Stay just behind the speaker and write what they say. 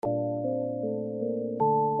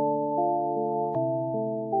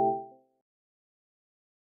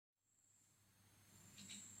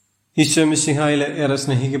ഈശോ മിശിഹായിൽ ഏറെ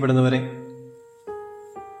സ്നേഹിക്കപ്പെടുന്നവരെ,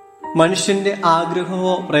 മനുഷ്യന്റെ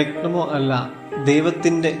ആഗ്രഹമോ പ്രയത്നമോ അല്ല,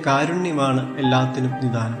 ദൈവത്തിന്റെ കാരുണ്യമാണ് എല്ലാത്തിനും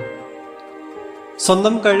നിദാനം.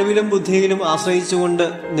 സ്വന്തം കഴിവിലും ബുദ്ധിയിലും ആശ്രയിച്ചുകൊണ്ട്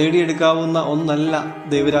നേടിയെടുക്കാവുന്ന ഒന്നല്ല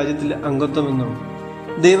ദൈവരാജ്യത്തിലെ അംഗത്വമെന്നും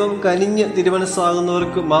ദൈവം കനിഞ്ഞ്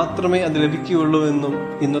തിരുമനസ്സാകുന്നവർക്ക് മാത്രമേ അത് ലഭിക്കുകയുള്ളൂ എന്നും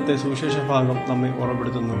ഇന്നത്തെ സുവിശേഷ ഭാഗം നമ്മെ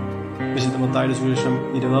ഓർമ്മപ്പെടുത്തുന്നു. വിശുദ്ധ മത്തായിയുടെ സുവിശേഷം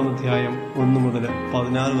 20-ാം അധ്യായം 1 മുതൽ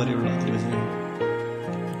 16 വരെയുള്ള തിരുവചനങ്ങൾ.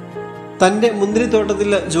 തന്റെ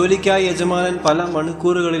മുന്തിരിത്തോട്ടത്തിൽ ജോലിക്കായി യജമാനൻ പല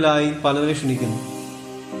മണിക്കൂറുകളിലായി പലരെ ക്ഷണിക്കുന്നു.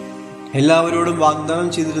 എല്ലാവരോടും വാഗ്ദാനം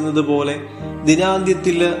ചെയ്തിരുന്നത് പോലെ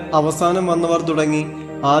ദിനാന്ത്യത്തിൽ അവസാനം വന്നവർ തുടങ്ങി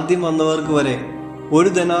ആദ്യം വന്നവർക്ക് വരെ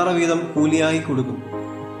 1 ദനാറ വീതം കൂലിയായി കൊടുക്കും.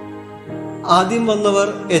 ആദ്യം വന്നവർ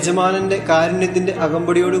യജമാനന്റെ കാരുണ്യത്തിന്റെ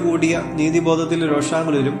അകമ്പടിയോട് കൂടിയ നീതിബോധത്തിൽ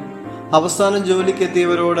രോഷാകുലരും അവസാനം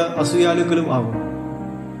ജോലിക്കെത്തിയവരോട് അസൂയാലുക്കളും ആകും.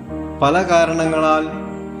 പല കാരണങ്ങളാൽ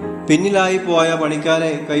പിന്നിലായി പോയ പണിക്കാരെ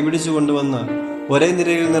കൈപിടിച്ചു കൊണ്ടുവന്ന് ഒരേ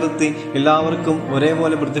നിരയിൽ നിർത്തി എല്ലാവർക്കും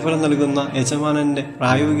ഒരേപോലെ പ്രതിഫലം നൽകുന്ന യജമാനന്റെ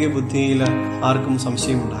പ്രായോഗിക ബുദ്ധിയിൽ ആർക്കും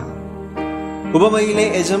സംശയമുണ്ടാകും. ഉപമയിലെ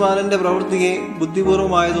യജമാനന്റെ പ്രവൃത്തിയെ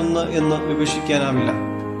ബുദ്ധിപൂർവമായതൊന്ന് എന്ന് വിവക്ഷിക്കാനാവില്ല,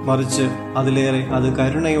 മറിച്ച് അതിലേറെ അത്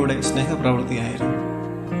കരുണയുടെ സ്നേഹപ്രവൃത്തിയായിരുന്നു.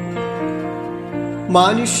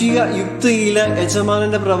 മാനുഷിക യുക്തിയില്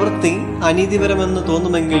യജമാനന്റെ പ്രവൃത്തി അനീതിപരമെന്ന്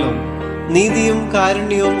തോന്നുമെങ്കിലും നീതിയും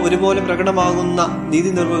കാരുണ്യവും ഒരുപോലെ പ്രകടമാകുന്ന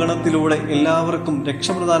നീതി നിർവഹണത്തിലൂടെ എല്ലാവർക്കും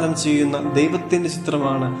രക്ഷപ്രദാനം ചെയ്യുന്ന ദൈവത്തിന്റെ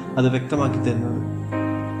ചിത്രമാണ് അത് വ്യക്തമാക്കി തരുന്നത്.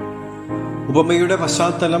 ഉപമയുടെ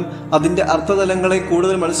പശ്ചാത്തലം അതിന്റെ അർത്ഥതലങ്ങളെ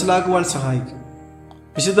കൂടുതൽ മനസ്സിലാക്കുവാൻ സഹായിക്കും.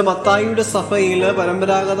 വിശുദ്ധ മത്തായിയുടെ സഭയിൽ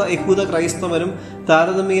പരമ്പരാഗത യഹൂദ ക്രൈസ്തവരും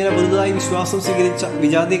താരതമ്യേന പുതുതായി വിശ്വാസം സ്വീകരിച്ച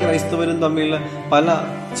വിജാതി ക്രൈസ്തവരും തമ്മിൽ പല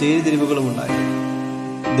ചേരിതിരിവുകളും ഉണ്ടായി.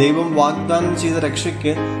 ദൈവം വാഗ്ദാനം ചെയ്ത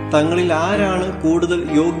രക്ഷയ്ക്ക് തങ്ങളിൽ ആരാണ് കൂടുതൽ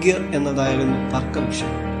യോഗ്യർ എന്നതായിരുന്നു തർക്ക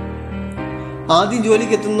വിഷയം. ആദ്യം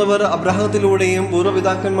ജോലിക്കെത്തുന്നവർ അബ്രാഹത്തിലൂടെയും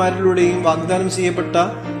പൂർവ്വപിതാക്കന്മാരിലൂടെയും വാഗ്ദാനം ചെയ്യപ്പെട്ട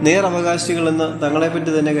നേരവകാശികളെന്ന്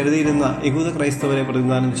തങ്ങളെപ്പറ്റി തന്നെ കരുതിയിരുന്ന യഹൂദ ക്രൈസ്തവരെ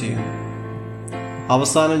പ്രതിദാനം ചെയ്യുന്നു.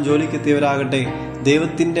 അവസാനം ജോലിക്കെത്തിയവരാകട്ടെ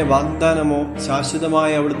ദൈവത്തിന്റെ വാഗ്ദാനമോ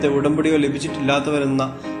ശാശ്വതമായ അവിടുത്തെ ഉടമ്പടിയോ ലഭിച്ചിട്ടില്ലാത്തവരെന്ന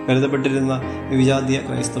കരുതപ്പെട്ടിരുന്ന വിജാതീയ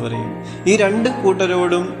ക്രൈസ്തവരെയും. ഈ 2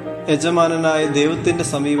 കൂട്ടരോടും യജമാനനായ ദൈവത്തിന്റെ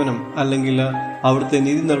സമീപനം അല്ലെങ്കിൽ അവിടുത്തെ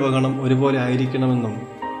നീതി നിർവഹണം ഒരുപോലെ ആയിരിക്കണമെന്നും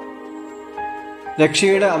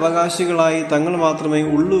രക്ഷയുടെ അവകാശികളായി തങ്ങൾ മാത്രമേ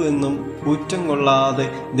ഉള്ളൂ എന്നും ഊറ്റം കൊള്ളാതെ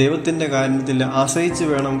ദൈവത്തിന്റെ കാരുണ്യത്തിൽ ആശ്രയിച്ചു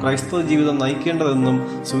വേണം ക്രൈസ്തവ ജീവിതം നയിക്കേണ്ടതെന്നും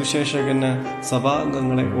സുവിശേഷകന്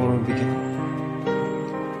സഭാംഗങ്ങളെ ഓർമ്മിപ്പിക്കുന്നു.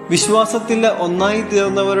 വിശ്വാസത്തിൽ ഒന്നായി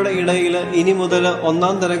തീർന്നവരുടെ ഇടയിൽ ഇനി മുതൽ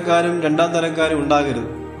 1-ാം തരക്കാരും 2-ാം തരക്കാരും ഉണ്ടാകരുത്.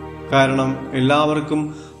 കാരണം എല്ലാവർക്കും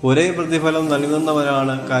ഒരേ പ്രതിഫലം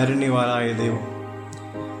നൽകുന്നവരാണ് കാരുണ്യവാനായ ദൈവം.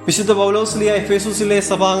 വിശുദ്ധ പൗലോസ്ലീഹ എഫേസുസിലെ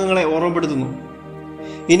സഭാംഗങ്ങളെ ഓർമ്മപ്പെടുത്തുന്നു.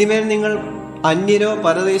 ഇനിമേൽ നിങ്ങൾ അന്യരോ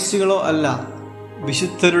പരദേശികളോ അല്ല,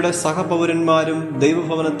 വിശുദ്ധരുടെ സഹപൗരന്മാരും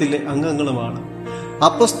ദൈവഭവനത്തിലെ അംഗങ്ങളുമാണ്.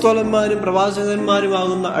 അപ്പസ്തോലന്മാരും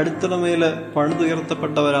പ്രവാചകന്മാരുമാകുന്ന അടിത്തറമേൽ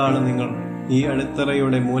പണിതുയർത്തപ്പെട്ടവരാണ് നിങ്ങൾ. ഈ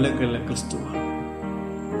അടിത്തറയുടെ മൂലക്കല്ല് ക്രിസ്തുവാണ്.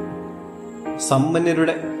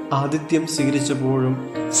 സമ്പന്നരുടെ ആതിഥ്യം സ്വീകരിച്ചപ്പോഴും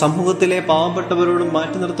സമൂഹത്തിലെ പാവപ്പെട്ടവരോടും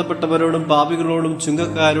മാറ്റി നിർത്തപ്പെട്ടവരോടും പാപികളോടും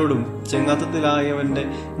ചുങ്കക്കാരോടും ചെങ്ങാത്തത്തിലായവന്റെ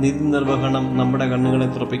നീതി നിർവഹണം നമ്മുടെ കണ്ണുകളെ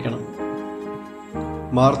തുറപ്പിക്കണം.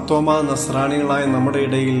 മാർത്തോമ നസ്രാണികളായ നമ്മുടെ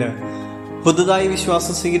ഇടയിൽ പുതുതായി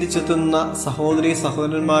വിശ്വാസം സ്വീകരിച്ചെത്തുന്ന സഹോദരീ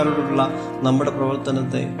സഹോദരന്മാരോടുള്ള നമ്മുടെ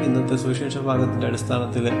പ്രവർത്തനത്തെ ഇന്നത്തെ സുവിശേഷ ഭാഗത്തിന്റെ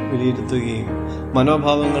അടിസ്ഥാനത്തിൽ വിലയിരുത്തുകയും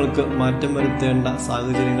മനോഭാവങ്ങൾക്ക് മാറ്റം വരുത്തേണ്ട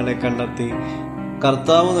സാഹചര്യങ്ങളെ കണ്ടെത്തി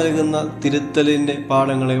കർത്താവ് നൽകുന്ന തിരുത്തലിന്റെ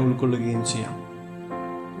പാഠങ്ങളെ ഉൾക്കൊള്ളുകയും ചെയ്യാം.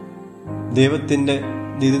 ദൈവത്തിന്റെ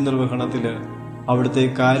നീതി നിർവഹണത്തില് അവിടുത്തെ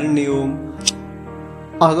കാരുണ്യവും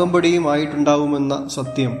അകമ്പടിയുമായിട്ടുണ്ടാവുമെന്ന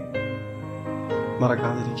സത്യം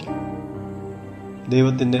മറക്കാതിരിക്കാം.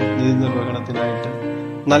 ദൈവത്തിന്റെ നീതി നിർവഹണത്തിനായിട്ട്,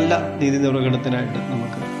 നല്ല നീതി നിർവഹണത്തിനായിട്ട്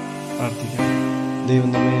നമുക്ക് പ്രാർത്ഥിക്കാം. ദൈവം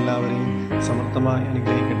നമ്മെ എല്ലാവരെയും സമർത്ഥമായി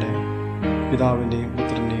അനുഗ്രഹിക്കട്ടെ. പിതാവിന്റെയും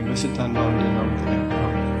പുത്രന്റെയും പരിശുദ്ധാത്മാവിന്റെയും നാമത്തിൽ.